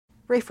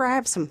Rafer, I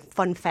have some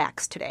fun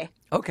facts today.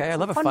 Okay, I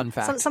love a fun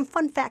fact. Some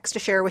fun facts to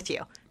share with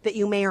you that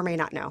you may or may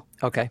not know.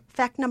 Okay.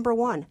 Fact number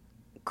 1,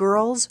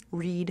 girls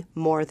read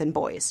more than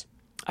boys.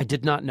 I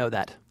did not know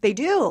that. They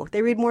do.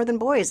 They read more than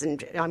boys.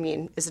 And, I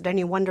mean, is it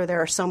any wonder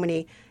there are so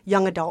many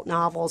young adult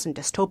novels and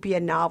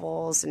dystopian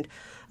novels and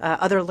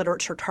other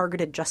literature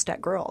targeted just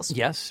at girls?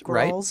 Yes,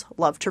 right. Girls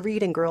love to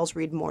read, and girls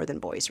read more than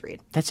boys read.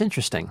 That's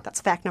interesting.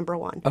 That's fact number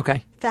 1.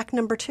 Okay. Fact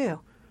number 2,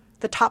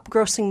 the top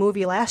grossing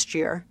movie last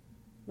year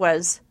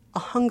was a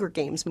Hunger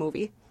Games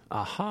movie.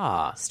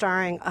 Aha.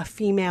 Starring a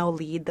female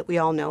lead that we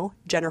all know,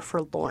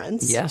 Jennifer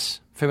Lawrence. Yes,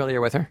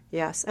 familiar with her.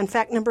 Yes. And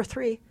fact number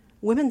 3,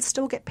 women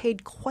still get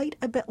paid quite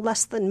a bit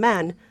less than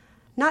men,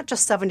 not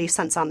just 70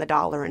 cents on the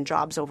dollar in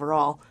jobs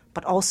overall,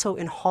 but also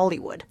in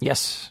Hollywood.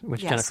 Yes,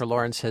 which Jennifer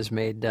Lawrence has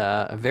made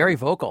very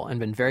vocal and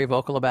been very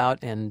vocal about,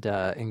 and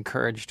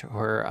encouraged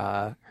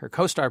her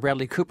co-star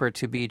Bradley Cooper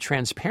to be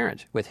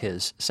transparent with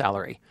his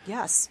salary.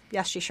 Yes,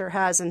 she sure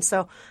has. And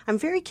so I'm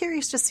very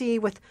curious to see,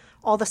 with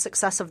all the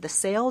success of the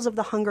sales of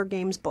the Hunger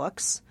Games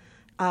books,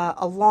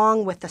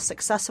 along with the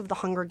success of the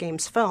Hunger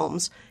Games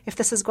films, if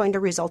this is going to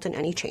result in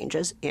any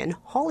changes in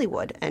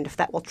Hollywood, and if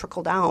that will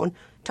trickle down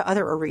to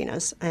other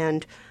arenas.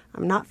 And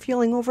I'm not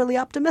feeling overly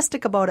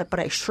optimistic about it, but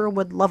I sure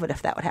would love it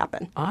if that would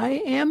happen.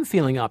 I am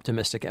feeling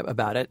optimistic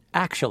about it,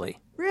 actually.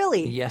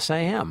 Really? Yes, I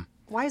am.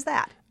 Why is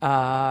that?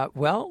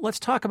 Well, let's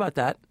talk about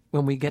that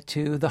when we get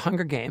to the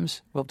Hunger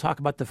Games. We'll talk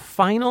about the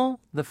final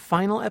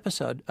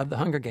episode of the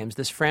Hunger Games.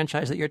 This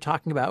franchise that you're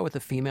talking about with the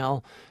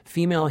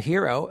female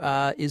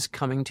hero is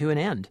coming to an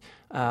end.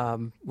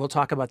 We'll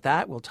talk about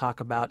that. We'll talk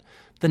about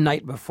The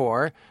Night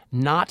Before,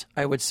 not,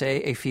 I would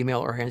say, a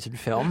female-oriented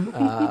film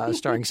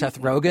starring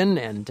Seth Rogen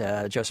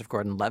and Joseph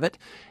Gordon-Levitt,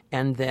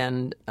 and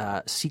then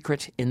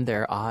Secret in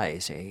Their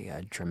Eyes,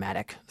 a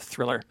dramatic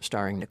thriller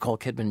starring Nicole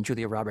Kidman,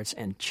 Julia Roberts,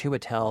 and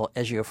Chiwetel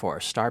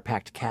Ejiofor.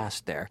 Star-packed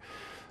cast there.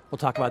 We'll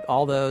talk about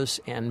all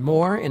those and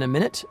more in a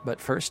minute, but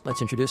first,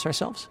 let's introduce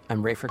ourselves.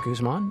 I'm Rafer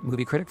Guzman,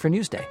 movie critic for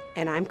Newsday.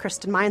 And I'm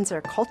Kristen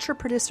Meinzer, culture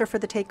producer for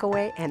The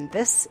Takeaway, and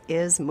this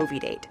is Movie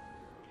Date.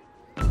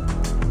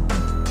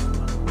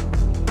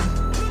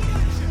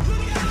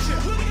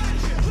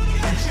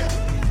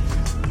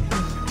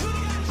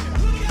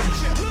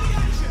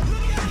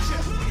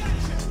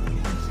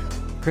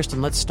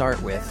 Kristen, let's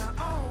start with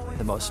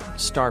the most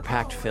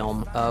star-packed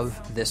film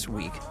of this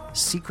week,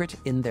 Secret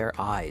in Their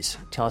Eyes.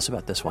 Tell us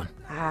about this one.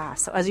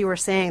 So as you were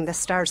saying, this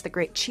stars the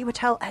great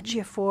Chiwetel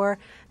Ejiofor,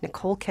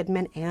 Nicole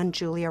Kidman, and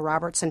Julia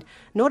Roberts. And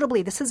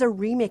notably, this is a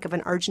remake of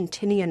an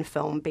Argentinian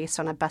film based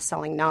on a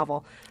best-selling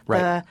novel. Right.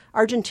 The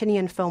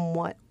Argentinian film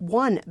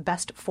won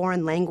Best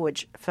Foreign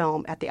Language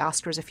Film at the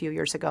Oscars a few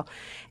years ago.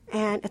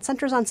 And it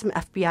centers on some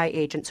FBI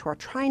agents who are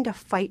trying to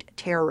fight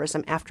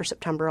terrorism after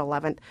September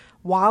 11th.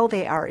 While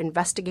they are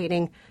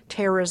investigating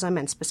terrorism,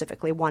 and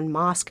specifically one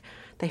mosque,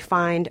 they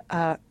find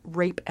a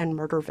rape and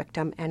murder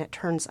victim, and it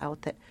turns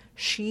out that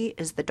she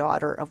is the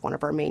daughter of one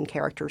of our main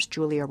characters,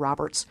 Julia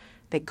Roberts.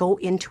 They go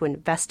in to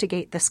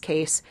investigate this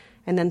case,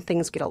 and then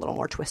things get a little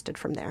more twisted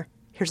from there.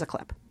 Here's a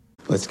clip.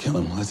 Let's kill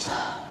him.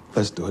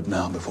 Let's do it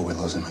now before we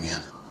lose him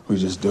again. We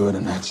just do it,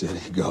 and that's it.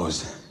 He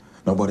goes.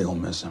 Nobody will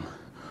miss him.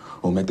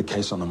 We'll make the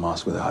case on the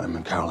mosque without him,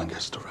 and Carolyn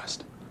gets to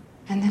rest.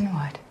 And then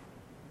what?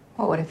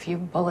 What would a few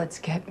bullets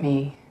get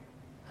me?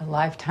 A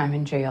lifetime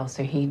in jail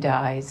so he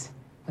dies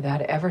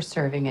without ever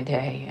serving a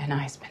day, and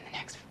I spend the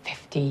next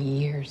 50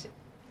 years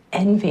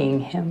envying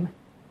him.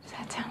 Does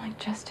that sound like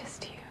justice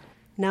to you?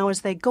 Now,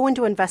 as they go in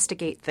to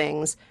investigate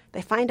things,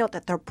 they find out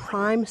that their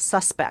prime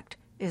suspect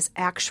is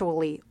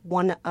actually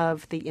one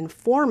of the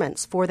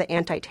informants for the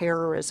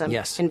anti-terrorism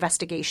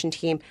investigation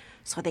team.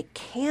 So they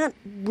can't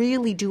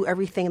really do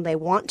everything they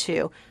want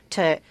to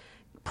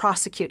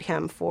prosecute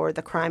him for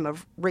the crime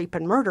of rape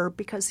and murder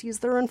because he's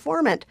their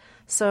informant.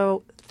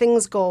 So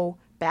things go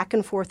back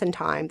and forth in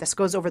time. This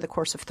goes over the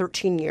course of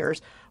 13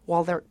 years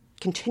while they're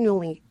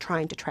continually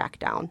trying to track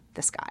down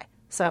this guy.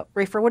 So,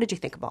 Rafer, what did you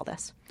think of all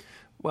this?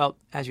 Well,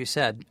 as you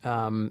said,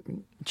 Chiwetel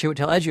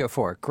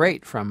Ejiofor,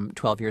 great from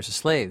 12 Years a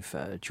Slave.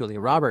 Julia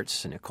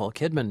Roberts, Nicole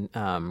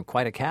Kidman,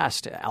 quite a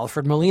cast.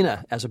 Alfred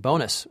Molina as a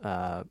bonus.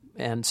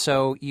 And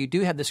so you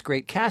do have this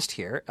great cast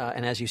here.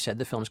 And as you said,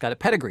 the film's got a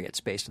pedigree.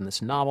 It's based on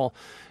this novel,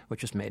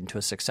 which was made into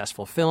a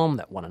successful film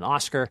that won an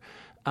Oscar.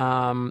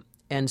 And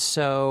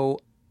also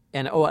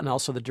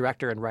the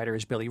director and writer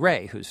is Billy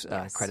Ray, whose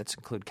credits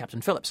include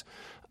Captain Phillips.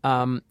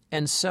 And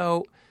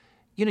so,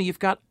 you know, you've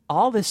got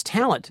all this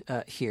talent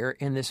here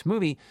in this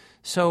movie.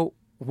 So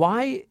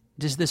why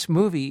does this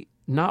movie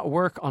not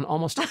work on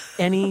almost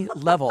any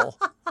level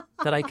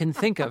that I can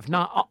think of?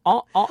 Not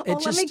all.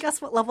 Let me guess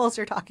what levels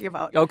you're talking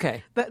about.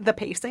 Okay. The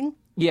pacing?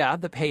 Yeah,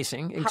 the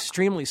pacing,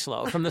 extremely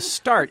slow from the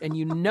start. And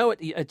you know it.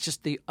 It's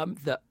just the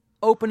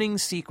opening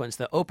sequence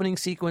of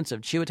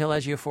Chiwetel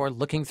Ejiofor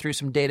looking through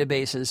some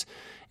databases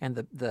and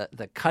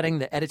the cutting,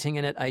 the editing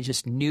in it. I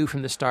just knew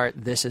from the start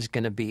this is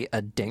going to be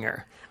a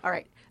dinger. All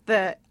right.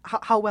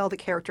 how well the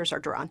characters are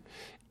drawn.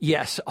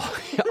 Yes,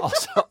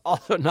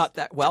 also not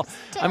that well.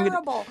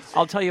 Terrible.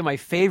 I'll tell you, my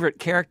favorite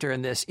character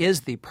in this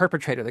is the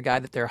perpetrator, the guy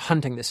that they're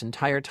hunting this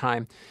entire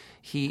time.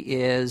 He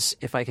is,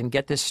 if I can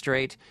get this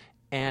straight,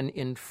 an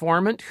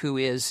informant who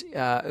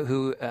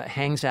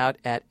hangs out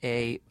at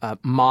a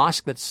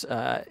mosque that's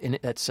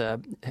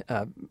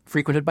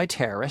frequented by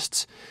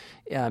terrorists.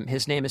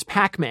 His name is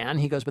Pac-Man.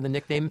 He goes by the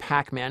nickname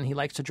Pac-Man. He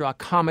likes to draw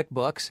comic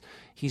books.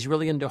 He's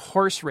really into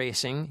horse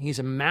racing. He's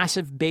a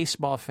massive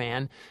baseball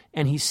fan,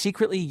 and he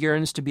secretly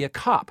yearns to be a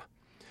cop.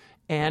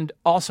 And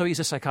also, he's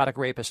a psychotic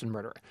rapist and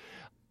murderer.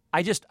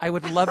 I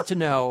would love to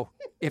know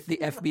if the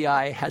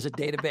FBI has a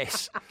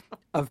database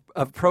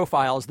of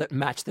profiles that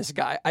match this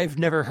guy. I've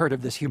never heard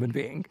of this human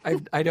being.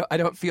 I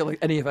don't feel like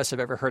any of us have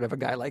ever heard of a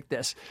guy like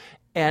this.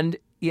 And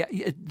yeah,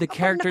 the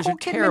characters are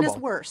terrible. Nicole Kidman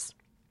is worse.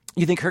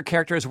 You think her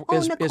character is more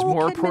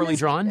Kidman poorly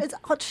drawn?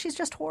 She's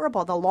just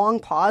horrible. The long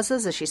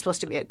pauses. Is she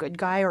supposed to be a good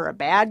guy or a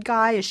bad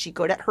guy? Is she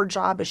good at her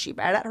job? Is she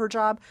bad at her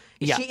job?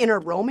 Is she in a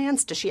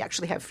romance? Does she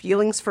actually have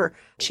feelings for,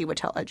 she would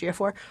tell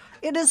Ejiofor?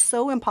 It is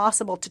so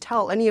impossible to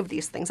tell any of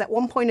these things. At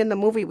one point in the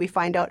movie, we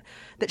find out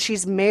that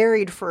she's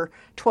married for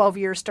 12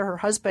 years to her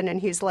husband, and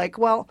he's like,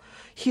 well,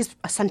 he's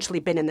essentially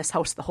been in this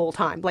house the whole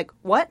time. Like,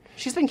 what?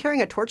 She's been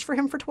carrying a torch for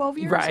him for 12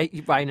 years? Right,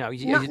 I know.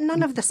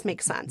 None of this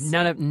makes sense.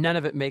 None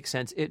of it makes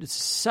sense. It's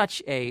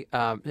such a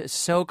it's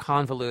so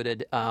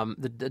convoluted.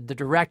 The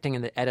directing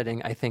and the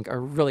editing, I think,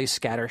 are really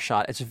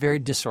scattershot. It's very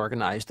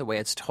disorganized the way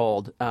it's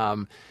told,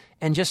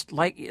 and just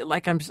like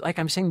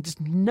I'm saying,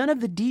 just none of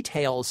the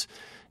details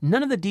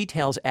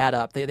add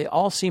up. They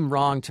all seem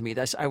wrong to me.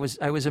 I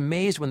was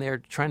amazed when they're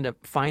trying to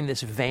find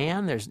this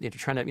van. They're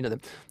trying to,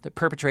 the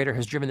perpetrator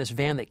has driven this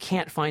van. They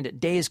can't find it.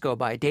 Days go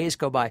by.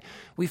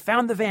 We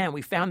found the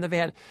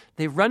van.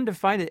 They run to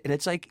find it, and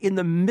it's like in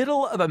the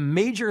middle of a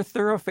major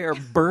thoroughfare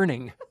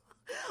burning.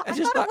 I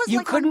just thought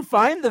you couldn't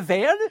find the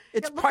van.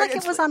 It looked like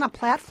it was on a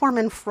platform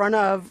in front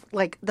of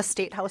like the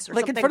State House or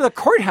like something. in front of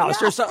the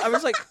courthouse or something. I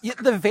was like,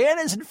 the van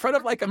is in front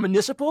of like a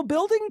municipal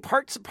building,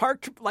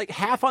 parked like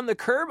half on the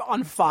curb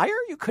on fire.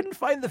 You couldn't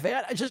find the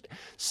van.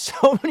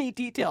 So many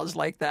details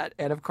like that.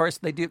 And of course,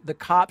 the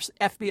cops,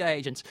 FBI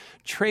agents,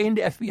 trained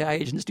FBI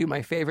agents do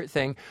my favorite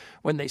thing.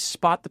 When they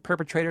spot the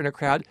perpetrator in a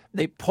crowd,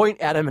 they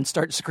point at him and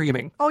start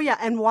screaming. Oh yeah,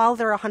 and while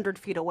they're 100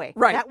 feet away.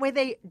 Right. That way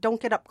they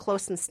don't get up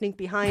close and sneak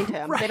behind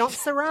him. Right. They don't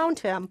surround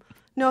him.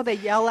 No, they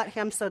yell at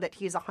him so that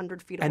he's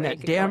 100 feet away. And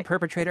that damn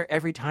perpetrator,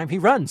 every time he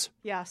runs.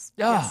 Yes.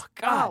 Oh, yes.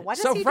 God. Oh, why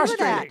does so he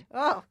frustrating. do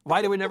that? Oh.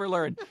 Why do we never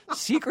learn?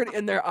 Secret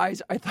in their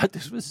eyes. I thought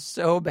this was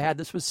so bad.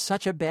 This was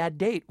such a bad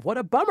date. What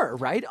a bummer,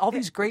 right? All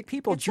these great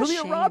people.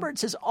 Julia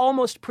Roberts is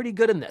almost pretty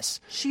good in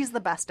this. She's the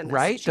best in this.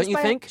 Right? Don't you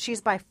think?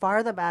 She's by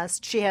far the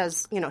best. She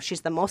has,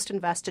 she's the most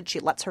invested. She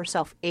lets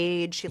herself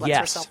age. She lets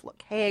herself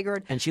look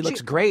haggard. And she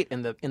looks great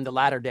in the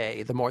latter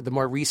day, the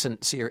more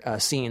recent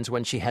scenes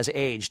when she has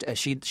aged.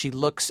 She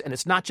looks, and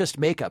it's not just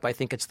makeup. I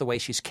think it's the way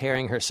she's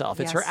carrying herself.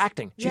 It's her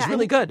acting. She's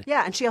really good.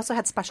 Yeah, and she also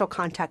had special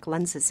contact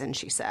lenses in,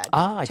 she said.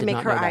 To make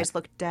her eyes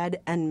look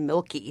dead and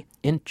milky.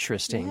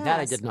 Interesting. Yes. That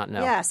I did not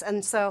know. Yes,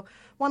 and so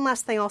one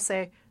last thing I'll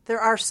say, there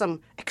are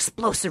some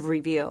explosive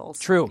reveals.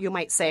 True. You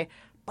might say,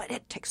 but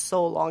it takes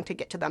so long to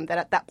get to them that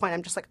at that point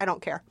I'm just like, I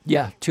don't care.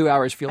 Yeah, 2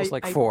 hours feels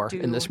like 4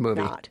 in this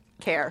movie. I do not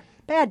care.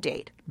 Bad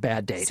date.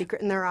 Bad date.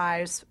 Secret in their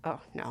eyes. Oh,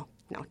 no.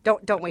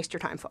 Don't waste your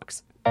time,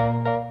 folks.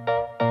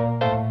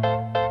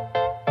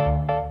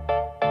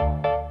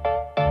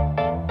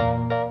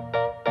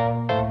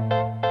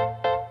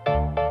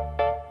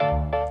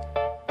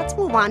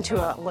 Move on to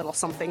a little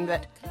something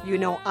that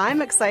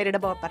I'm excited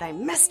about, but I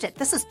missed it.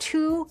 This is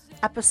 2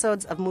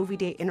 episodes of Movie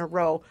Day in a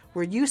row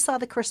where you saw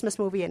the Christmas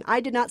movie and I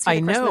did not see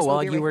the Christmas movie. I know.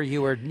 Well,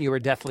 you were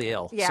deathly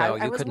ill, so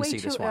you couldn't see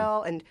this one. I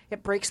was way too ill, and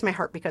it breaks my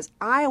heart because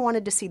I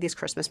wanted to see these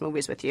Christmas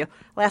movies with you.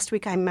 Last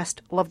week I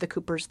missed Love the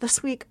Coopers.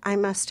 This week I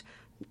missed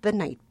The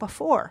Night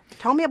Before.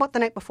 Tell me about The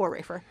Night Before,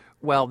 Rafer.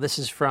 Well, this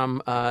is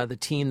from the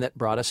team that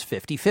brought us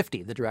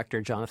 50-50, the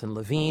director Jonathan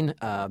Levine,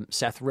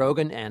 Seth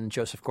Rogen, and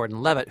Joseph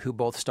Gordon-Levitt, who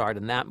both starred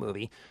in that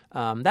movie.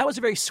 That was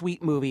a very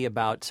sweet movie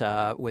about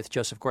with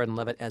Joseph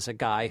Gordon-Levitt as a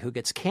guy who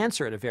gets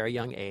cancer at a very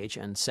young age,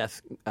 and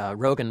Seth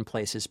Rogen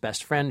plays his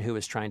best friend who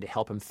is trying to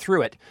help him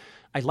through it.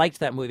 I liked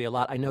that movie a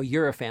lot. I know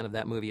you're a fan of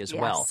that movie as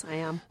well. Yes, I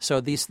am. So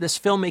this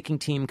filmmaking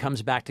team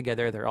comes back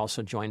together. They're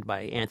also joined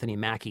by Anthony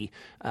Mackie.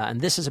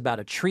 And this is about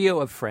a trio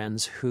of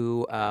friends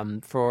who,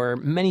 for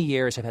many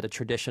years, have had a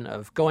tradition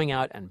of going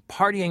out and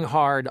partying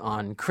hard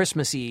on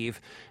Christmas Eve.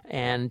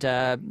 And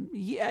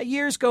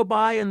years go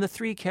by, and the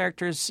 3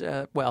 characters,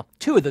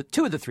 two of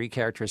the 3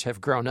 characters have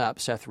grown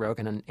up, Seth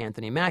Rogen and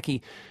Anthony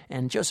Mackie.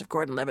 And Joseph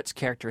Gordon-Levitt's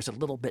character is a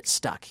little bit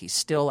stuck. He's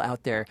still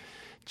out there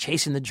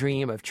chasing the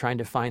dream of trying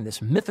to find this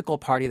mythical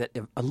party that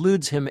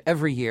eludes him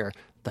every year,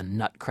 the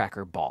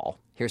Nutcracker Ball.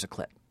 Here's a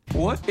clip.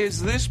 What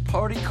is this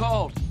party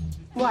called?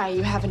 Why,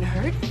 you haven't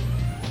heard?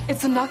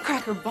 It's a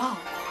Nutcracker Ball.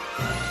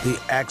 They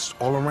asked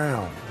all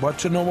around, but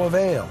to no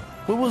avail.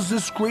 What was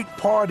this great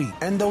party?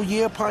 And though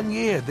year upon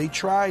year they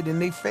tried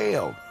and they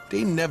failed,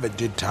 they never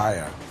did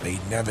tire. They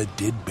never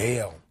did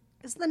bail.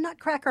 Is the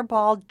Nutcracker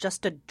Ball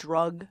just a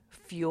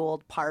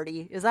drug-fueled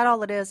party? Is that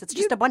all it is? It's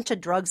just a bunch of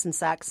drugs and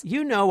sex?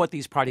 You know what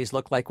these parties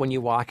look like when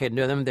you walk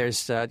into them.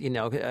 There's,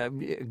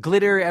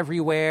 glitter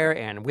everywhere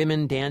and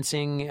women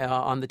dancing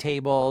on the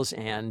tables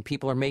and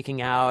people are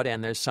making out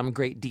and there's some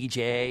great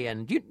DJ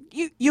and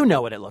you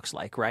know what it looks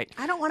like, right?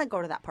 I don't want to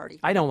go to that party.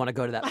 I don't want to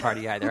go to that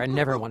party either. I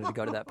never wanted to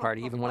go to that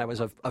party, even when I was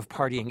of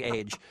partying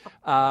age.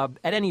 At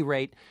any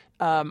rate,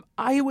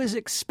 I was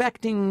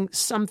expecting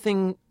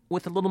something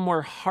with a little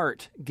more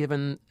heart,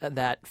 given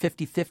that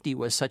 50-50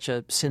 was such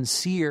a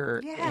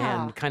sincere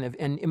and kind of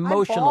an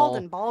emotional. I bawled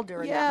and bawled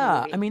during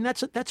that movie. I mean,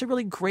 that's a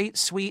really great,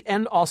 sweet,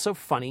 and also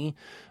funny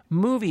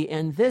movie.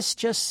 And this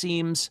just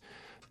seems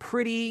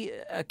pretty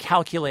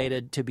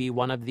calculated to be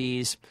one of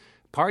these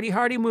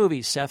party-hardy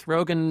movies. Seth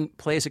Rogen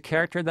plays a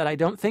character that I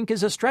don't think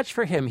is a stretch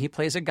for him. He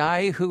plays a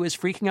guy who is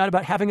freaking out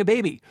about having a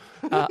baby.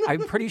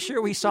 I'm pretty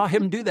sure we saw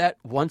him do that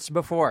once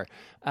before.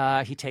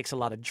 He takes a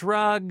lot of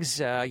drugs.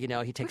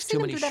 He takes too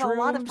many shrooms. A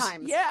lot of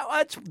times.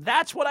 Yeah,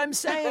 that's what I'm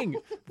saying.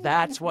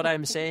 That's what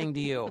I'm saying to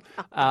you.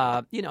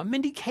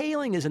 Mindy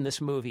Kaling is in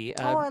this movie.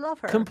 I love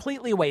her.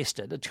 Completely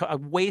wasted, a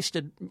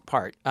wasted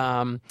part.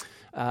 I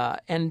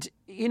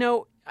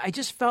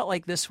just felt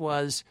like this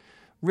was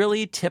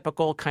really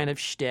typical kind of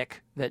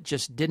shtick that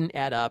just didn't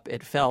add up.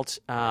 It felt,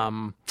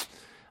 I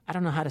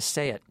don't know how to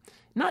say it,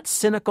 not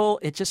cynical.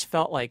 It just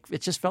felt like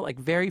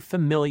very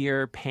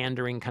familiar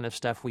pandering kind of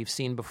stuff we've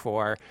seen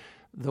before.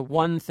 The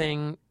one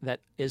thing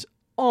that is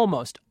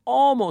almost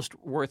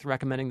worth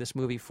recommending this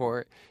movie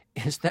for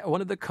is that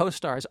one of the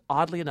co-stars,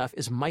 oddly enough,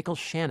 is Michael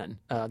Shannon,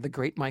 the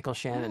great Michael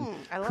Shannon.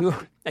 I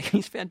love him.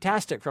 He's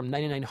fantastic from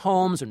 99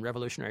 Homes and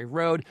Revolutionary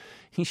Road.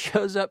 He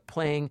shows up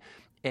playing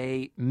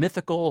a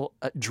mythical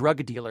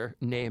drug dealer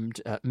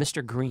named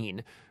Mr.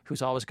 Green,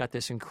 who's always got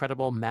this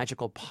incredible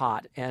magical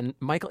pot. And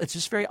Michael, it's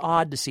just very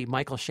odd to see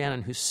Michael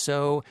Shannon, who's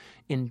so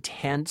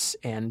intense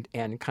and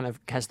kind of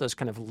has those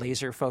kind of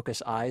laser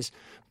focus eyes,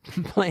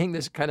 playing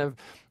this kind of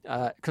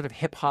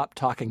hip hop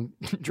talking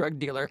drug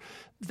dealer.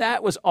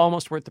 That was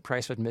almost worth the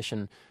price of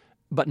admission,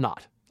 but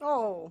not.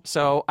 Oh.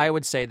 So I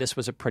would say this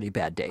was a pretty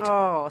bad date.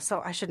 Oh,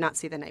 so I should not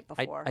see The Night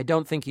Before. I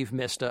don't think you've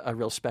missed a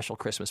real special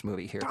Christmas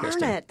movie here,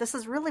 Kristen. Darn it. This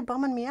is really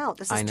bumming me out.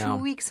 This is 2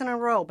 weeks in a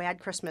row. Bad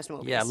Christmas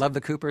movies. Yeah, Love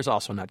the Cooper is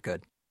also not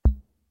good.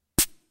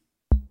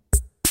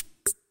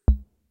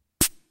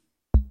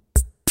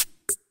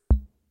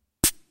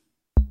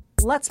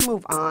 Let's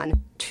move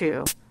on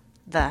to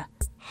The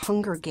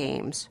Hunger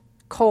Games,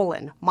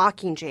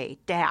 Mockingjay,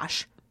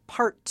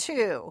 Part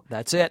 2.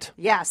 That's it.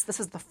 Yes, this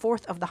is the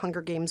fourth of the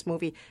Hunger Games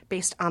movie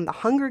based on the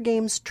Hunger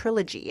Games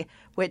trilogy,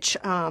 which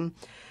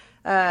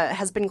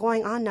has been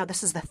going on now.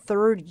 This is the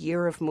third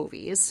year of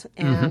movies,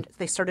 and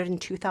they started in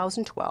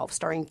 2012,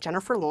 starring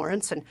Jennifer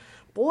Lawrence. And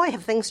boy,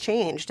 have things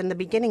changed. In the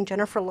beginning,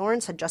 Jennifer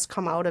Lawrence had just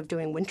come out of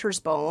doing Winter's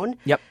Bone.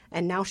 Yep.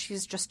 And now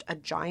she's just a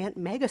giant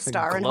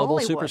megastar in global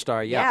Hollywood.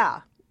 Superstar,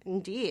 Yeah.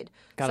 Indeed.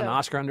 Got an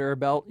Oscar under her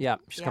belt. Yeah,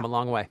 she's come a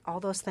long way. All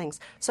those things.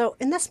 So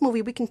in this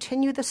movie, we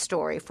continue the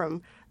story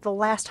from the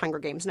last Hunger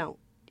Games. Now,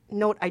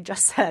 note I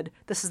just said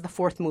this is the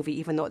fourth movie,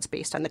 even though it's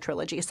based on the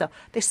trilogy. So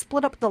they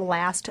split up the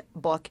last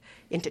book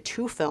into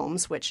 2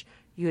 films, which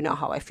you know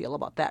how I feel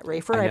about that,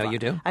 Rafer. I know you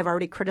do. I've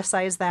already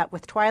criticized that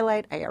with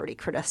Twilight. I already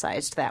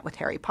criticized that with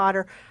Harry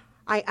Potter.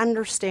 I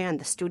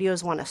understand the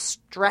studios want to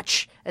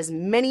stretch as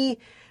many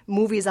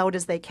movies out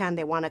as they can.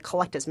 They want to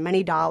collect as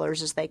many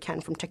dollars as they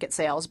can from ticket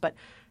sales, but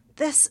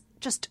this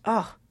just,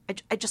 I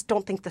just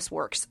don't think this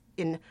works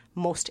in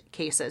most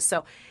cases.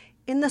 So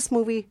in this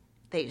movie,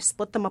 they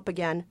split them up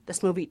again.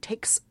 This movie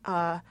takes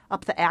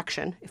up the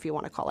action, if you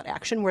want to call it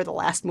action, where the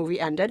last movie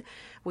ended.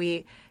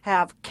 We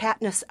have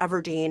Katniss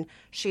Everdeen.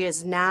 She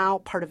is now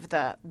part of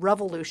the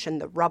revolution,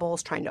 the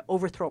rebels trying to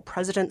overthrow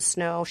President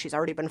Snow. She's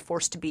already been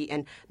forced to be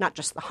in not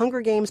just the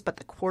Hunger Games, but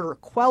the Quarter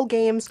Quell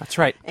Games. That's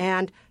right.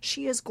 And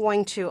she is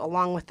going to,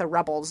 along with the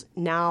rebels,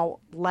 now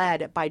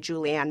led by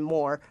Julianne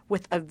Moore,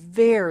 with a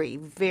very,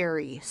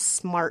 very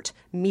smart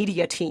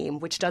media team,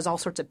 which does all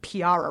sorts of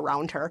PR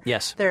around her.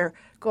 Yes.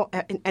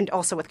 And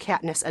also with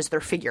Katniss as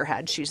their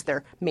figurehead. She's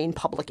their main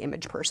public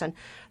image person.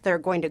 They're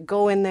going to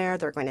go in there,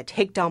 they're going to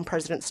take down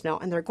President Snow,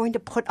 and they're going to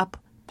put up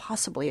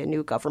possibly a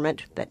new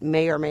government that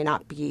may or may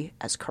not be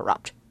as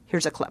corrupt.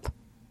 Here's a clip.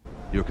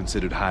 You're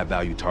considered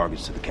high-value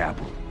targets to the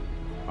Capitol.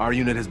 Our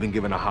unit has been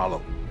given a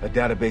holo, a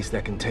database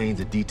that contains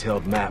a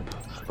detailed map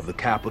of the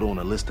Capitol and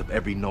a list of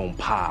every known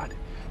pod.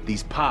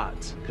 These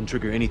pods can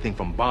trigger anything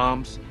from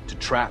bombs to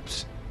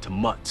traps to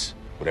mutts.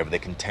 Whatever they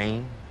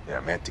contain,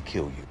 they're meant to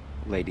kill you.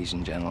 Ladies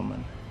and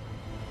gentlemen,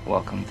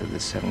 welcome to the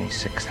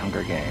 76th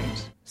Hunger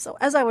Games. So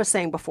as I was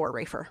saying before,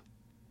 Rafer,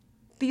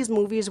 these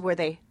movies where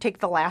they take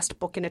the last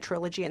book in a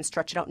trilogy and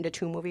stretch it out into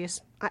 2 movies,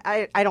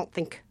 I don't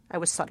think I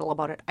was subtle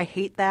about it. I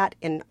hate that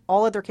in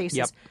all other cases.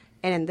 Yep.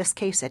 And in this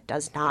case, it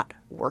does not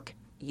work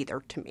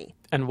either to me.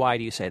 And why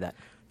do you say that?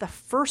 The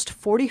first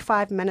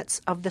 45 minutes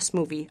of this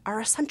movie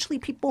are essentially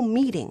people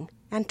meeting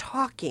and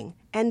talking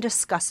and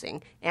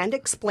discussing and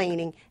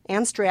explaining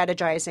and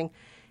strategizing.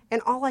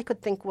 And all I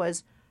could think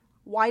was,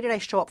 why did I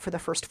show up for the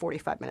first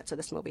 45 minutes of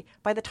this movie?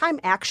 By the time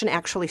action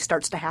actually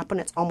starts to happen,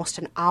 it's almost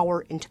an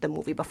hour into the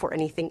movie before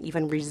anything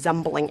even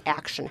resembling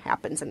action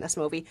happens in this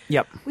movie.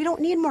 Yep. We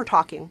don't need more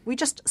talking. We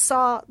just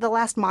saw the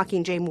last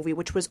Mockingjay movie,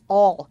 which was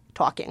all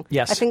talking.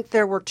 Yes. I think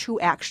there were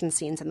 2 action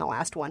scenes in the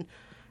last one.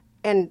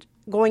 And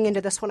going into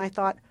this one, I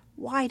thought,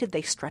 why did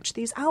they stretch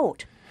these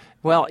out?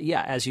 Well,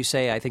 yeah, as you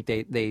say, I think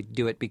they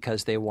do it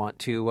because they want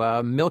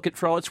to milk it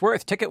for all it's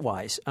worth,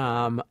 ticket-wise.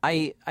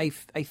 I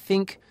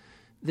think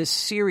this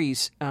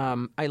series,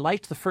 I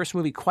liked the first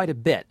movie quite a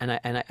bit,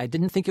 and I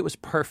didn't think it was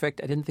perfect.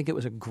 I didn't think it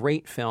was a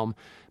great film,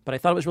 but I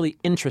thought it was really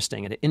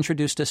interesting, and it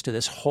introduced us to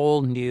this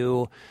whole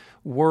new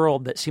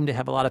world that seemed to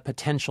have a lot of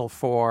potential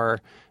for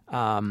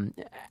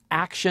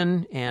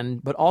action,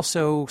 but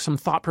also some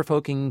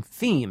thought-provoking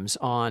themes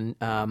on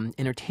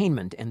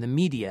entertainment and the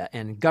media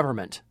and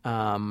government,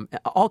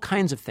 all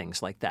kinds of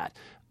things like that.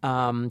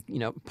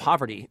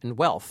 Poverty and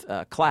wealth,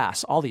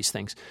 class, all these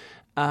things.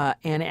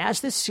 And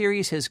as this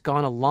series has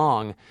gone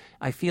along,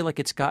 I feel like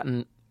it's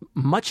gotten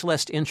much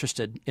less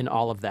interested in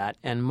all of that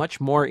and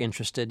much more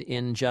interested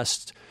in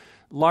just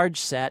large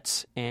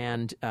sets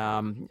and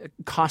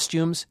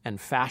costumes and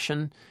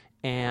fashion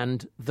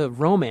and the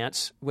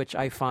romance, which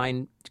I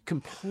find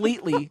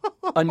completely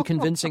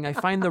unconvincing. I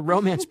find the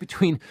romance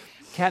between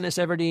Katniss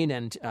Everdeen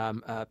and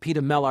Peeta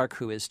Mellark,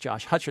 who is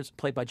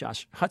played by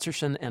Josh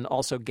Hutcherson, and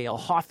also Gail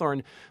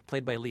Hawthorne,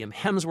 played by Liam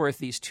Hemsworth,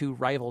 these 2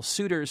 rival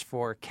suitors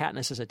for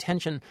Katniss's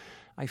attention,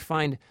 I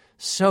find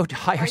so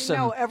tiresome. I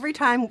know. Every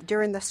time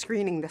during the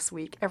screening this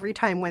week, every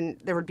time when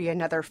there would be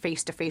another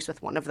face-to-face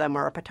with one of them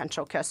or a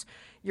potential kiss,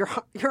 your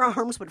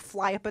arms would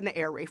fly up in the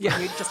air, Rafer,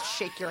 and you'd just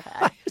shake your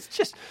head. It's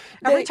just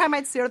every time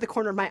I'd see out of the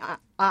corner of my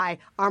eye,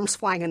 arms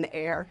flying in the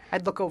air,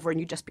 I'd look over and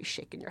you'd just be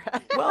shaking your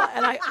head. Well,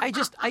 and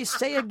I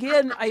say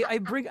again, I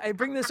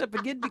bring this up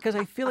again because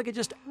I feel like it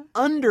just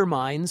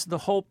undermines the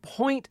whole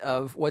point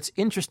of what's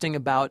interesting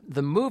about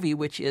the movie,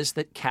 which is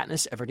that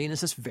Katniss Everdeen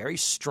is this very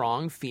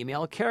strong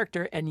female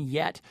character, and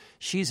yet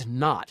she's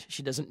not.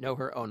 She doesn't know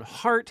her own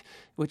heart,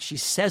 which she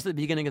says at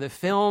the beginning of the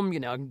film.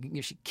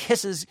 She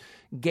kisses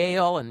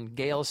Gale, and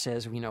Gale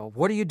says,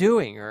 what are you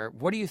doing? Or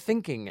what are you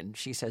thinking? And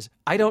she says,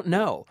 I don't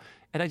know.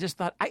 And I just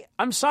thought,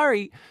 I'm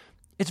sorry.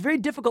 It's very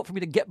difficult for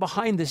me to get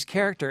behind this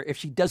character if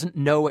she doesn't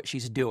know what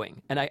she's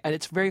doing. And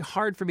it's very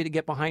hard for me to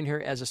get behind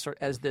her as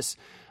this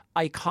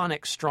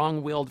iconic,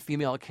 strong-willed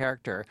female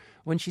character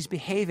when she's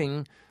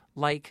behaving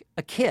like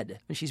a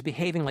kid, and she's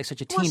behaving like such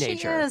a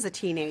teenager. Well, she is a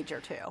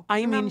teenager too.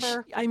 I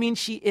mean,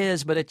 she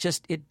is, but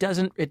it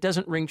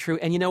doesn't ring true.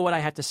 And you know what I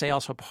have to say?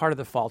 Also, part of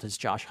the fault is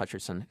Josh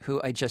Hutcherson, who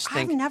I just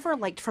think I've never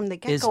liked from the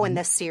get-go in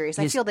this series.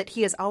 I feel that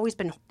he has always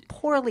been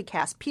poorly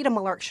cast. Peeta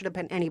Mellark should have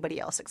been anybody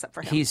else except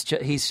for him. He's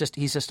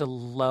just a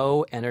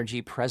low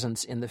energy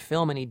presence in the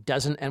film, and he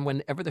doesn't. And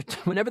whenever the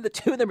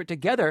 2 of them are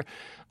together,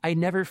 I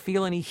never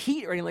feel any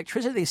heat or any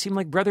electricity. They seem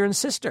like brother and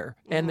sister,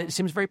 and it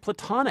seems very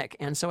platonic.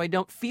 And so I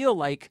don't feel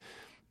like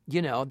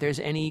there's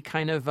any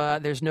kind of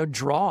there's no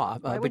draw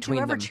between them. Why would you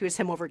ever choose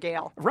him over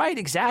Gale? Right,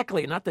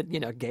 exactly. Not that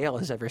Gale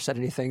has ever said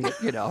anything that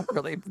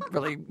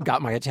really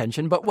got my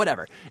attention, but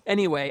whatever.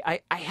 Anyway,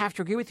 I have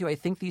to agree with you. I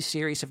think these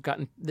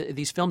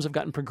films have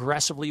gotten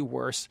progressively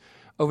worse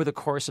over the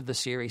course of the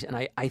series, and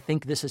I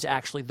think this is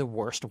actually the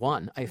worst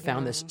one. I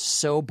found this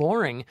so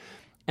boring.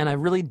 And a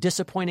really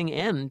disappointing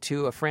end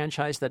to a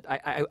franchise that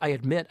I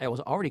admit I was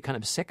already kind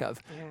of sick of.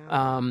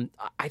 Yeah.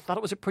 I thought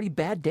it was a pretty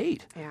bad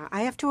date. Yeah,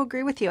 I have to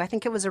agree with you. I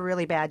think it was a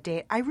really bad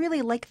date. I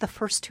really liked the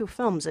first 2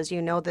 films. As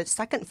you know, the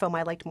second film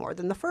I liked more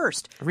than the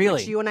first.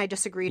 Really? Which you and I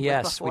disagreed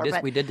with before.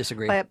 Yes, we did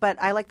disagree.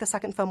 But I liked the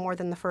second film more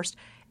than the first.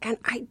 And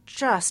I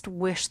just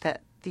wish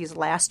that these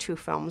last 2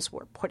 films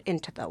were put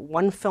into the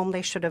one film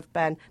they should have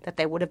been, that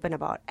they would have been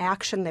about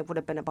action, they would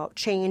have been about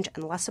change,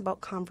 and less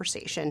about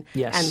conversation,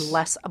 and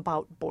less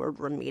about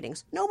boardroom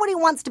meetings. Nobody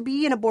wants to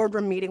be in a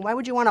boardroom meeting. Why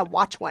would you want to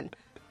watch one?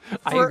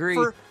 I agree.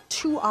 For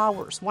 2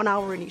 hours, 1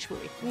 hour in each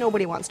movie.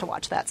 Nobody wants to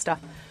watch that stuff.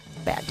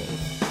 Bad date.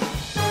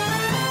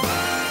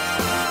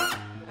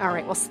 All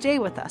right, well, stay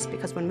with us,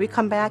 because when we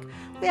come back,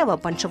 we have a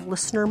bunch of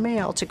listener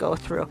mail to go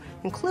through,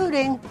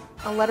 including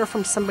a letter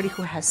from somebody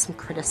who has some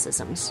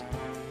criticisms.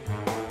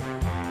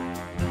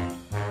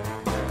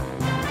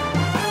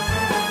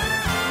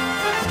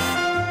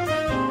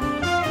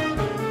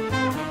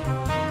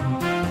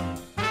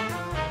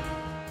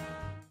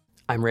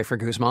 I'm Rafer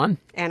Guzman.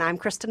 And I'm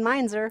Kristen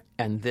Meinzer.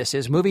 And this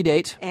is Movie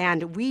Date.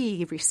 And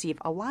we receive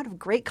a lot of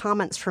great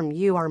comments from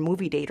you, our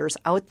movie daters,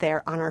 out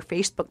there on our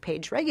Facebook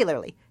page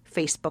regularly,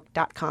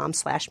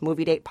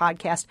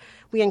 facebook.com/moviedatepodcast.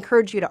 We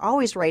encourage you to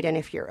always write in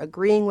if you're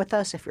agreeing with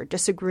us, if you're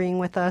disagreeing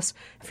with us,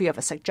 if you have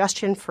a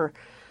suggestion for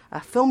a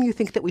film you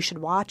think that we should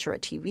watch or a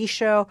TV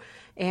show.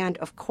 And,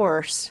 of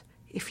course,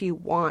 if you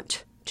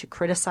want to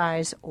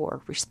criticize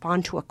or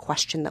respond to a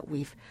question that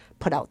we've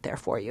put out there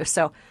for you.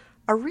 So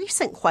a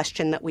recent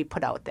question that we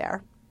put out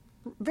there,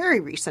 very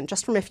recent,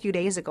 just from a few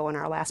days ago in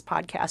our last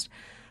podcast,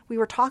 we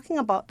were talking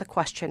about the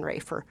question,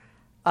 Rafer,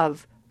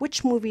 of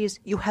which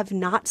movies you have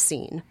not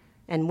seen.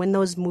 And when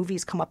those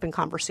movies come up in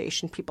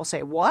conversation, people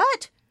say,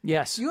 what?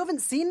 Yes. You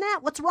haven't seen that?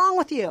 What's wrong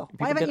with you?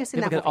 Why haven't you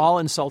seen that movie? People get all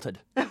insulted.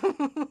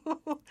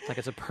 It's like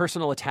it's a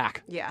personal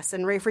attack. Yes,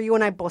 and Rafer, you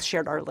and I both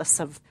shared our lists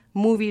of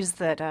movies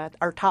that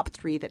our top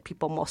 3 that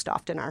people most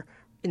often are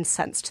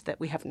incensed that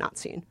we have not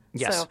seen.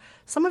 Yes. So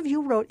some of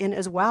you wrote in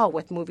as well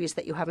with movies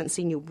that you haven't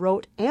seen. You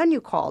wrote and you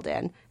called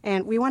in,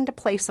 and we wanted to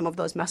play some of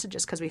those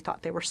messages because we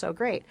thought they were so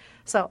great.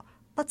 So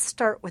let's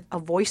start with a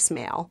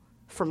voicemail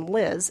from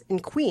Liz in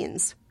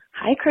Queens.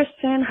 Hi,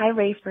 Kristen. Hi,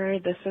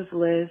 Rafer. This is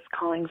Liz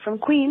calling from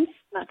Queens,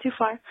 not too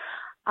far.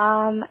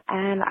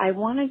 And I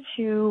wanted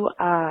to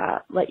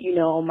let you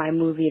know my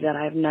movie that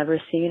I've never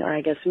seen, or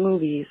I guess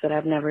movies that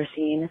I've never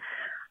seen.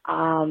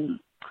 Oh,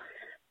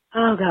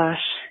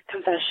 gosh,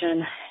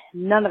 confession.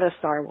 None of the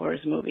Star Wars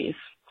movies.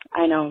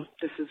 I know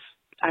this is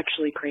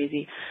actually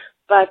crazy,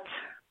 but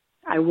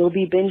I will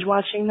be binge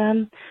watching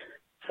them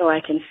so I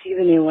can see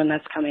the new one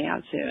that's coming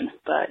out soon.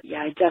 But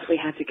yeah, I definitely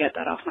had to get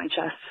that off my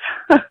chest.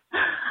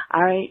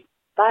 All right.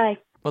 Bye.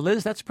 Well,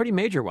 Liz, that's a pretty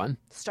major one.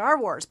 Star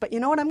Wars. But you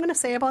know what I'm going to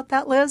say about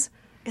that, Liz?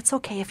 It's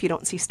okay if you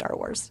don't see Star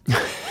Wars.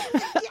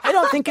 I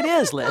don't think it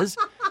is, Liz.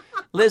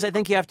 Liz, I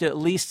think you have to at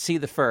least see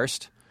the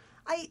first.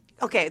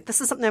 Okay, this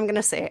is something I'm going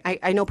to say.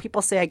 I know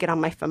people say I get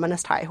on my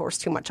feminist high horse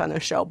too much on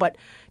this show, but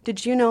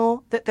did you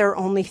know that there are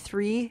only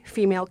 3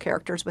 female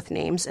characters with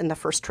names in the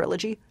first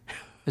trilogy?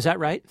 Is that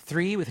right?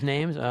 3 with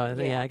names?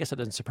 Yeah, I guess that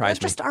doesn't surprise me.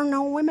 There just are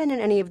no women in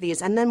any of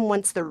these. And then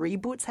once the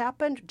reboots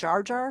happened,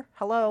 Jar Jar,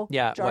 hello?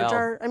 Yeah, Jar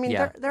Jar. I mean,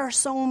 there are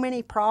so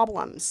many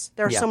problems.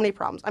 There are so many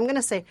problems. I'm going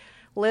to say,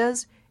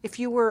 Liz, if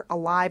you were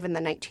alive in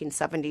the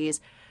 1970s,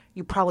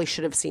 you probably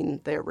should have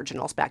seen the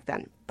originals back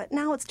then. But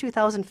now it's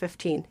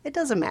 2015. It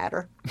doesn't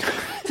matter.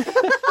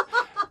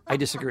 I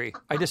disagree,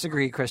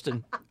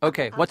 Kristen.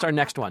 Okay, what's our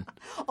next one?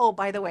 Oh,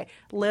 by the way,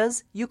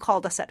 Liz, you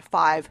called us at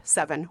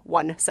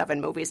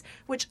 5717 movies,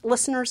 which,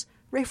 listeners,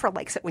 Rafer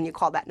likes it when you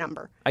call that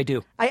number. I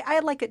do. I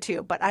like it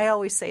too, but I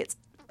always say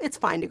it's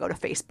fine to go to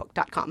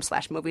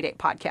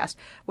facebook.com/moviedatepodcast,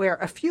 where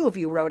a few of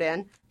you wrote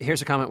in.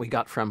 Here's a comment we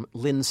got from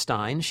Lynn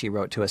Stein. She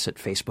wrote to us at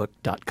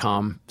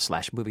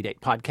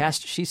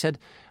facebook.com/moviedatepodcast. She said,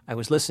 I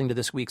was listening to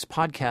this week's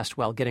podcast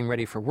while getting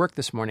ready for work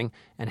this morning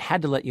and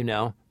had to let you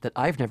know that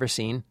I've never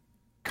seen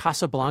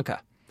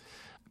Casablanca.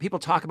 People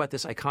talk about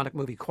this iconic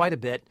movie quite a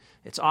bit.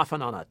 It's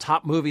often on a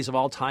top movies of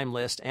all time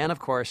list. And of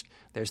course,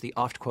 there's the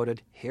oft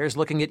quoted, here's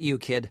looking at you,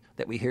 kid,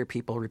 that we hear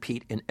people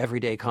repeat in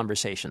everyday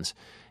conversations.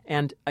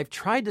 And I've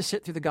tried to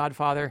sit through The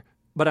Godfather,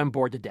 but I'm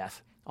bored to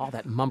death. All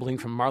that mumbling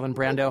from Marlon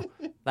Brando,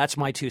 that's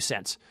my 2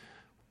 cents.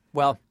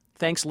 Well,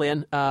 thanks,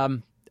 Lynn.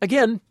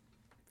 Again,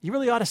 you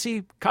really ought to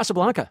see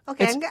Casablanca.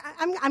 Okay,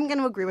 I'm going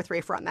to agree with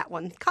Rafer on that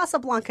one.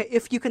 Casablanca,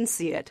 if you can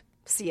see it,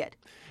 see it.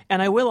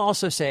 And I will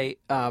also say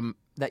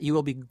that you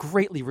will be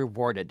greatly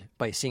rewarded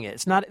by seeing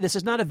it. This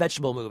is not a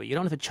vegetable movie. You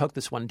don't have to choke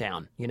this one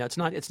down. You know,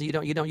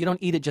 you don't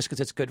eat it just because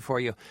it's good for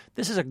you.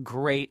 This is a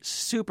great,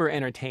 super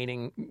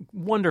entertaining,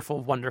 wonderful,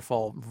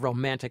 wonderful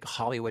romantic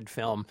Hollywood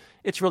film.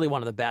 It's really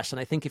one of the best. And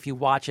I think if you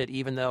watch it,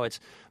 even though it's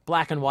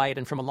black and white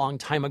and from a long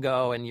time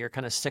ago and you're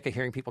kind of sick of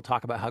hearing people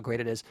talk about how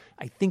great it is,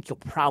 I think you'll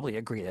probably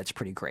agree that it's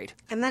pretty great.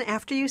 And then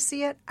after you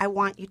see it, I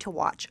want you to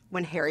watch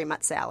When Harry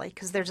Met Sally,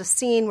 because there's a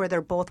scene where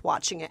they're both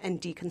watching it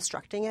and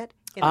deconstructing it.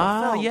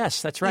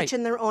 Yes, that's right. Each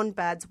in their own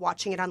beds,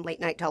 watching it on late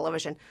night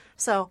television.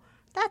 So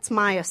that's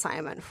my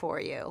assignment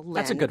for you, Lynn.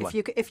 That's a good one.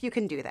 If you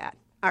can do that.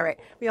 All right.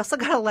 We also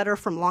got a letter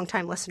from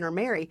longtime listener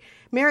Mary.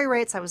 Mary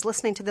writes, I was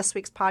listening to this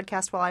week's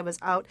podcast while I was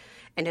out,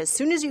 and as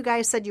soon as you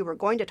guys said you were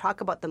going to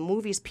talk about the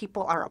movies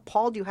people are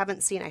appalled you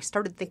haven't seen, I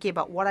started thinking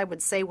about what I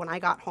would say when I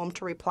got home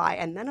to reply.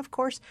 And then, of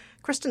course,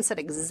 Kristen said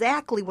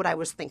exactly what I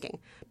was thinking.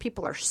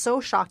 People are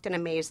so shocked and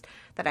amazed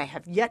that I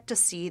have yet to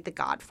see The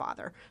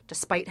Godfather,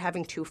 despite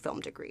having 2 film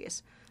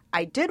degrees.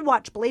 I did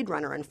watch Blade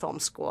Runner in film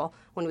school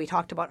when we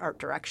talked about art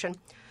direction,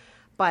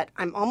 but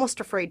I'm almost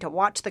afraid to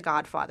watch The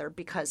Godfather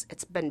because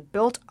it's been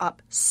built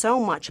up so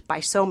much by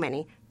so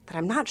many that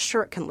I'm not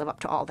sure it can live up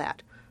to all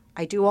that.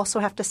 I do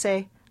also have to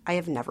say I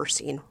have never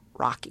seen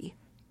Rocky.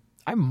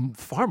 I'm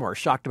far more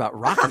shocked about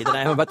Rocky than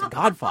I am about The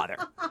Godfather.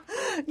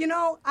 You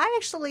know, I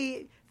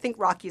actually think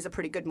Rocky is a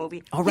pretty good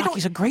movie. Oh,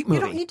 Rocky's a great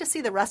movie. You don't need to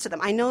see the rest of them.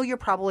 I know you're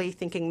probably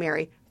thinking,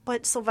 Mary,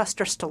 but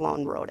Sylvester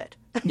Stallone wrote it.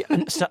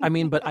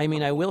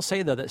 I will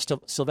say though that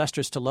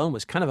Sylvester Stallone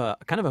was kind of a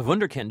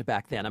wunderkind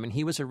back then. I mean,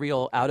 he was a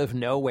real out of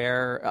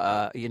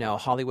nowhere,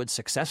 Hollywood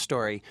success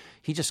story.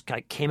 He just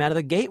came out of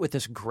the gate with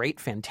this great,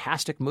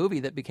 fantastic movie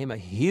that became a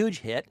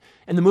huge hit,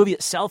 and the movie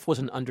itself was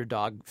an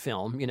underdog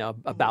film,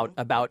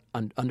 about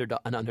an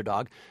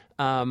underdog.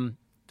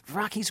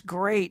 Rocky's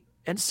great.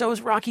 And so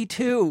is Rocky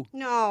 2.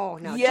 No.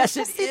 Yes,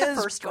 just it see is.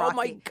 The first Rocky. Oh,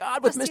 my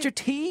God, with Mr.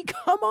 T.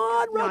 Come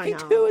on, Rocky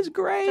 2 is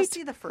great. Just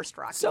see the first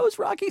Rocky. So is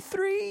Rocky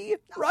 3.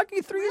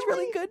 Rocky 3 is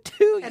really good,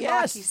 too, and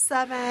yes. Rocky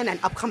 7 and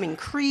upcoming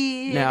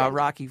Creed. Now,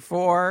 Rocky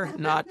 4,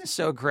 not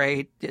so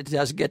great. It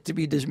does get to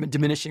be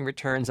diminishing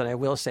returns, and I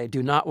will say,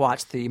 do not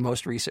watch the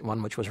most recent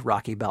one, which was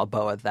Rocky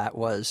Balboa. That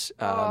was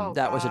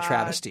was a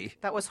travesty.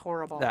 That was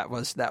horrible. That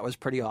was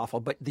pretty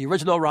awful. But the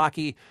original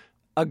Rocky,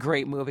 a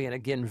great movie, and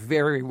again,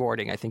 very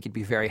rewarding. I think you'd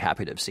be very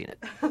happy to have seen it.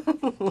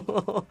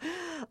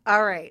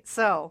 All right.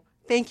 So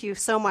thank you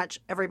so much,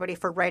 everybody,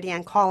 for writing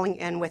and calling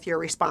in with your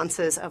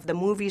responses of the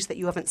movies that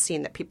you haven't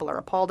seen that people are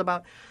appalled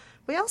about.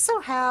 We also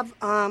have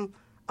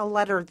a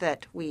letter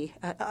that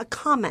a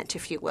comment,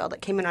 if you will,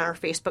 that came in on our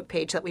Facebook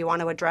page that we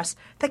want to address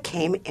that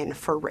came in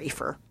for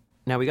Rafer.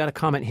 Now, we got a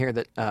comment here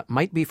that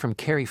might be from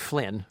Carrie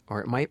Flynn,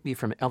 or it might be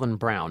from Ellen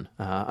Brown.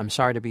 I'm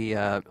sorry to be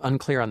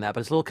unclear on that, but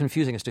it's a little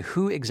confusing as to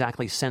who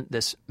exactly sent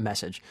this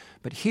message.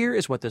 But here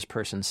is what this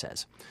person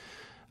says.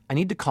 I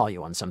need to call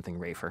you on something,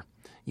 Rafer.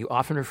 You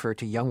often refer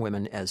to young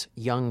women as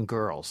young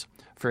girls.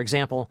 For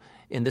example,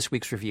 in this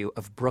week's review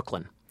of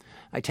Brooklyn.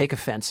 I take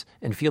offense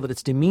and feel that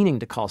it's demeaning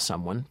to call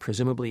someone,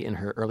 presumably in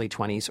her early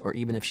 20s or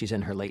even if she's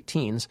in her late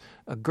teens,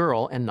 a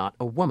girl and not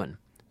a woman.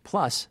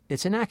 Plus,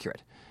 it's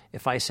inaccurate.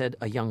 If I said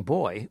a young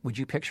boy, would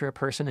you picture a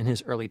person in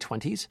his early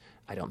 20s?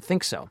 I don't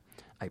think so.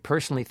 I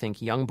personally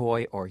think young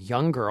boy or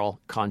young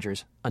girl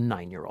conjures a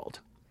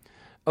 9-year-old.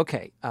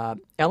 Okay,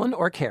 Ellen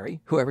or Carrie,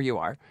 whoever you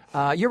are,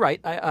 you're right,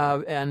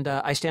 and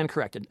I stand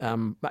corrected.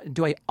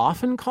 Do I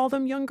often call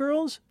them young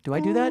girls? Do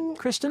I do that,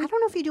 Kristen? I don't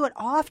know if you do it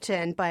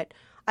often, but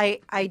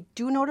I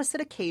do notice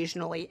it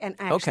occasionally. And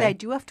actually, I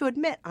do have to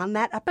admit, on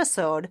that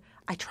episode,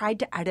 I tried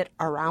to edit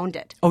around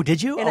it. Oh,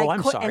 did you? And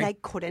I'm sorry. And I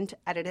couldn't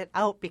edit it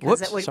out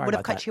because it would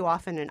have cut you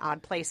off in an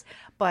odd place.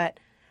 But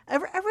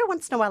every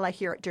once in a while, I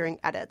hear it during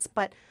edits.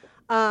 But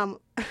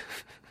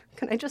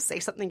can I just say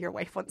something your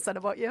wife once said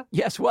about you?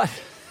 Yes, what?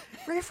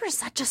 Rafer's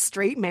such a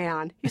straight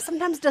man. He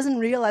sometimes doesn't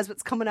realize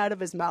what's coming out of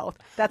his mouth.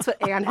 That's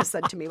what Anne has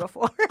said to me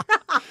before.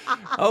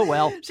 Oh,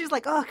 well. She's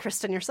like, oh,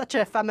 Kristen, you're such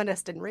a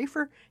feminist. And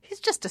Rafer, he's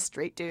just a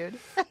straight dude.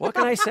 What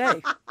can I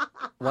say?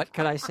 What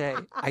can I say?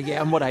 I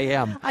am what I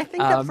am. I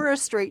think that for a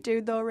straight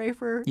dude, though,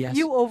 Rafer, yes.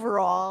 You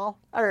overall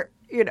are,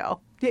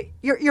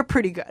 you're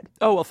pretty good.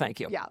 Oh, well,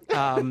 thank you. Yeah.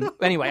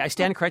 Anyway, I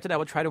stand corrected. I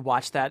will try to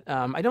watch that.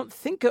 I don't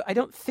think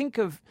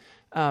of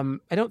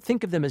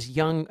them as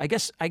young. I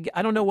guess I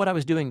don't know what I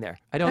was doing there.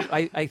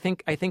 I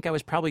think I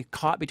was probably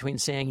caught between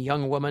saying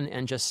young woman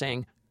and just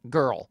saying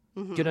girl.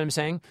 Mm-hmm. Do you know what I'm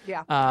saying?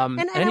 Yeah.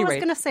 And I was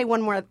going to say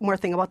one more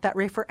thing about that,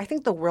 Rafer. I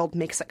think the world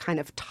makes it kind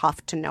of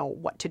tough to know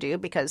what to do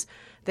because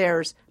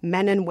there's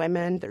men and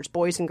women, there's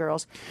boys and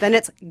girls, then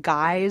it's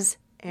guys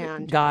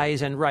and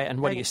right. And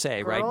what do you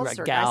say? Right.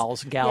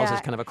 Gals. Gals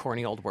is kind of a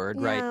corny old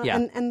word, right?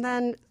 Yeah. And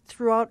then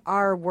throughout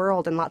our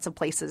world in lots of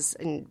places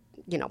in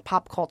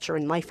pop culture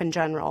and life in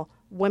general,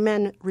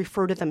 women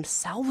refer to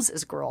themselves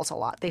as girls a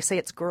lot. They say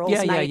it's girls'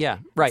 night. Yeah,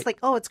 right. It's like,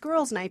 oh, it's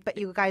girls' night, but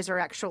you guys are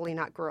actually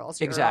not girls.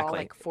 You're all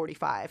like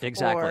 45.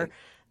 Exactly. Or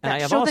and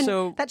I have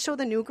also... that show,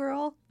 The New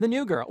Girl? The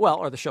New Girl. Well,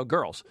 or the show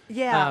Girls.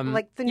 Yeah,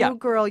 like The New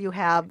Girl, you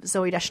have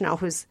Zooey Deschanel,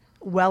 who's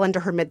well into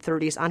her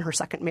mid-30s on her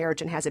second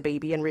marriage and has a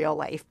baby in real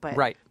life, but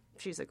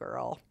she's a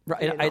girl.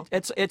 Right.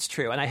 It's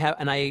true.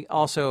 And I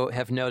also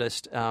have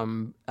noticed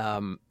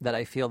that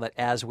I feel that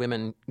as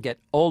women get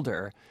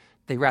older,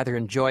 they rather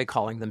enjoy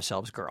calling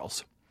themselves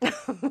girls. Do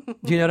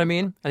you know what I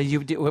mean?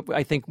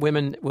 I think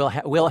women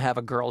will have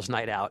a girls'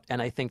 night out,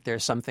 and I think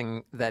there's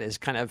something that is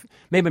kind of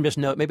maybe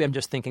I'm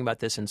just thinking about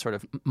this in sort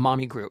of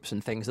mommy groups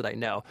and things that I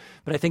know,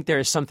 but I think there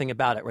is something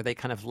about it where they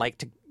kind of like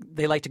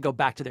to go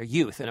back to their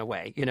youth in a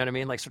way. You know what I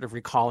mean? Like sort of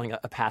recalling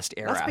a past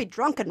era. Let's be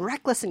drunk and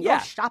reckless and go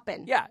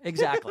shopping. Yeah,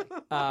 exactly.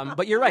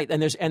 But you're right,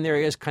 and there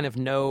is kind of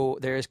no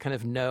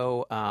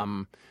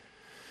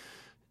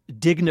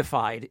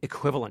dignified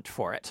equivalent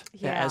for it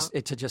as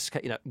to just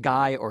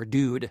guy or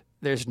dude.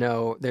 There's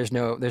no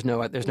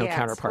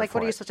counterpart. Like,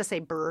 what are you supposed to say,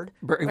 bird?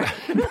 Right.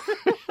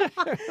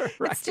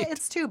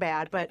 It's too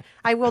bad, but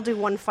I will do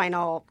one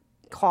final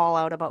call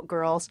out about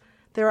girls.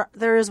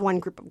 There is one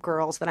group of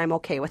girls that I'm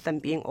okay with them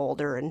being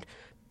older and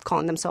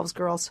calling themselves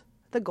girls.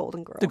 The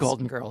Golden Girls. The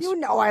Golden Girls.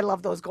 I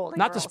love those Golden Girls.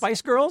 Not the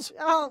Spice Girls?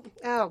 Oh,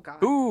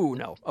 God. Ooh,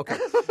 no. Okay.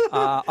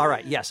 All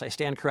right. Yes, I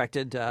stand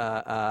corrected.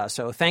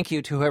 So thank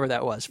you to whoever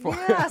that was for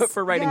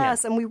writing in.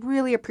 Yes, and we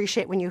really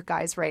appreciate when you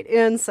guys write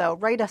in. So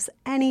write us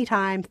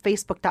anytime,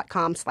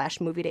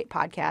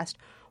 facebook.com/moviedatepodcast.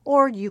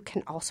 Or you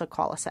can also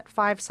call us at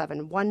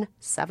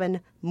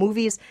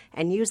 5717-MOVIES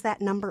and use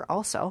that number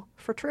also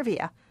for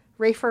trivia.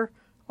 Rafer,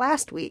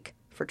 last week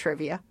for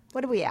trivia,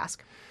 what did we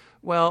ask?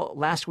 Well,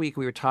 last week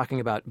we were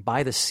talking about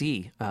By the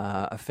Sea,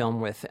 a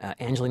film with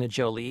Angelina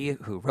Jolie,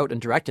 who wrote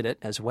and directed it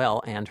as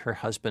well, and her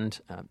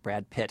husband,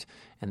 Brad Pitt.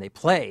 And they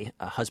play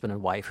a husband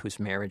and wife whose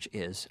marriage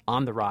is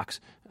on the rocks,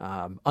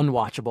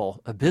 unwatchable,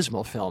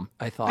 abysmal film,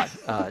 I thought.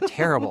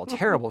 Terrible,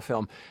 terrible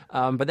film.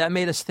 But that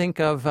made us think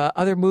of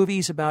other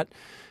movies about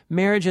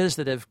marriages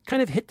that have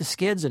kind of hit the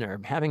skids and are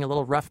having a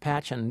little rough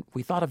patch, and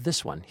we thought of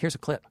this one. Here's a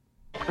clip.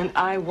 When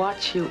I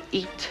watch you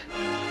eat...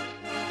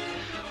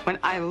 When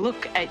I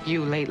look at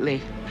you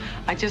lately,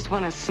 I just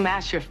want to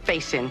smash your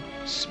face in.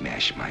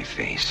 Smash my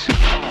face.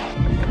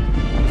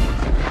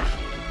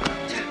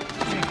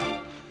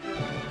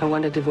 I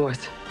want a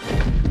divorce.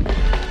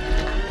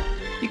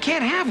 You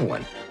can't have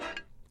one.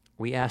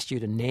 We asked you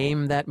to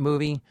name that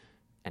movie,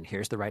 and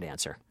here's the right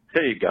answer.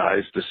 Hey,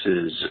 guys. This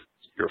is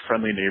your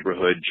friendly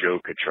neighborhood Joe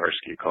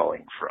Kaczarski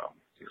calling from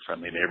your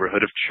friendly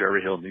neighborhood of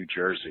Cherry Hill, New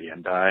Jersey.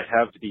 And I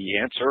have the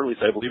answer, or at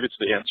least I believe it's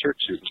the answer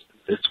to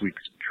this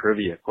week's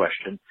trivia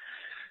question,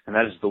 and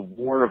that is The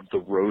War of the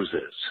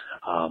Roses,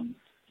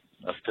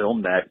 a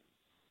film that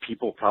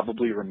people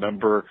probably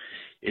remember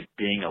it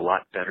being a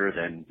lot better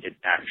than it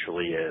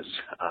actually is.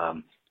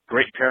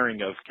 Great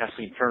pairing of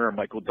Kathleen Turner,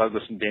 Michael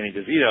Douglas, and Danny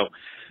DeVito.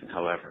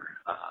 However,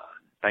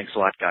 thanks a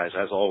lot, guys.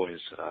 As always,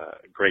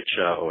 great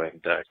show.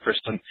 And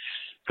Kristen,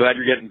 glad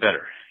you're getting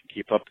better.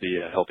 Keep up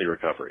the healthy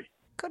recovery.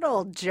 Good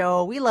old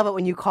Joe. We love it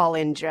when you call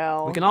in,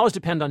 Joe. We can always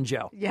depend on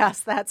Joe.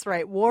 Yes, that's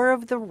right. War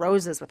of the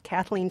Roses with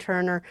Kathleen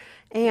Turner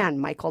and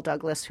Michael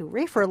Douglas, who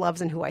Rafer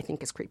loves and who I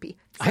think is creepy.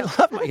 So. I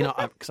love him,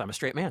 because I'm a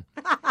straight man.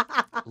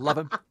 Love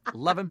him.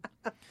 Love him.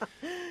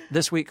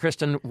 This week,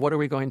 Kristen, what are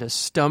we going to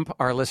stump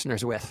our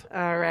listeners with?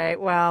 All right.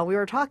 Well, we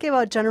were talking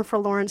about Jennifer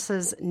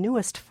Lawrence's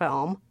newest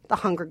film, The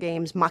Hunger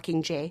Games,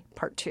 Mockingjay,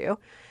 Part 2.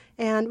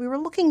 And we were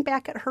looking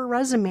back at her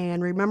resume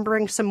and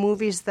remembering some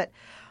movies that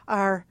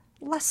are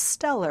less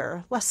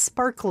stellar, less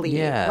sparkly,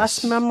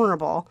 less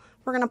memorable.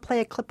 We're going to play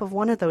a clip of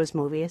one of those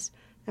movies,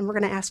 and we're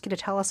going to ask you to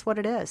tell us what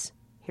it is.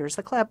 Here's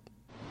the clip.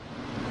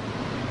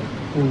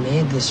 You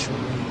made this for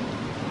me.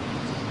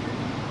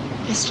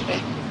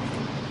 Yesterday.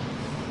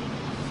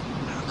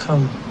 How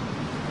come?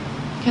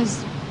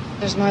 Because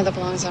there's more that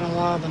belongs on a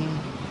wall than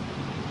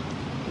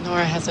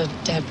Nora has a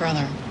dead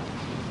brother.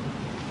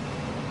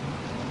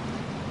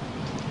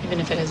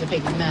 Even if it is a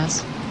big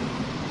mess.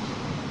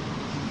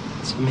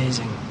 It's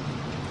amazing.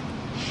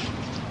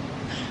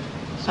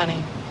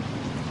 Funny.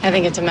 I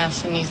think it's a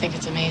mess and you think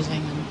it's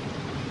amazing. And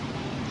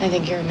I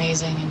think you're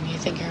amazing and you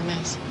think you're a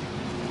mess.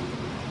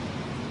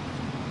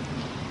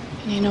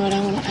 And you know what?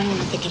 I don't want to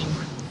think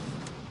anymore.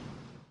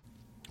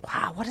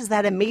 Wow, what is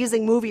that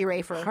amazing movie,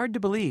 Rafer? Hard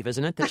to believe,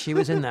 isn't it, that she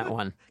was in that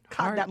one?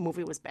 God, that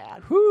movie was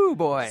bad. Whoo,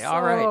 boy. So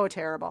all right. So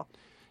terrible.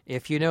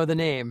 If you know the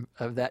name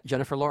of that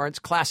Jennifer Lawrence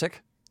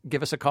classic,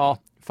 give us a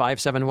call,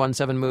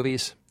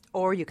 5717-MOVIES.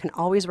 Or you can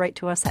always write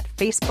to us at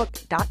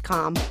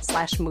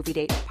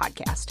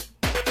facebook.com/moviedatepodcast.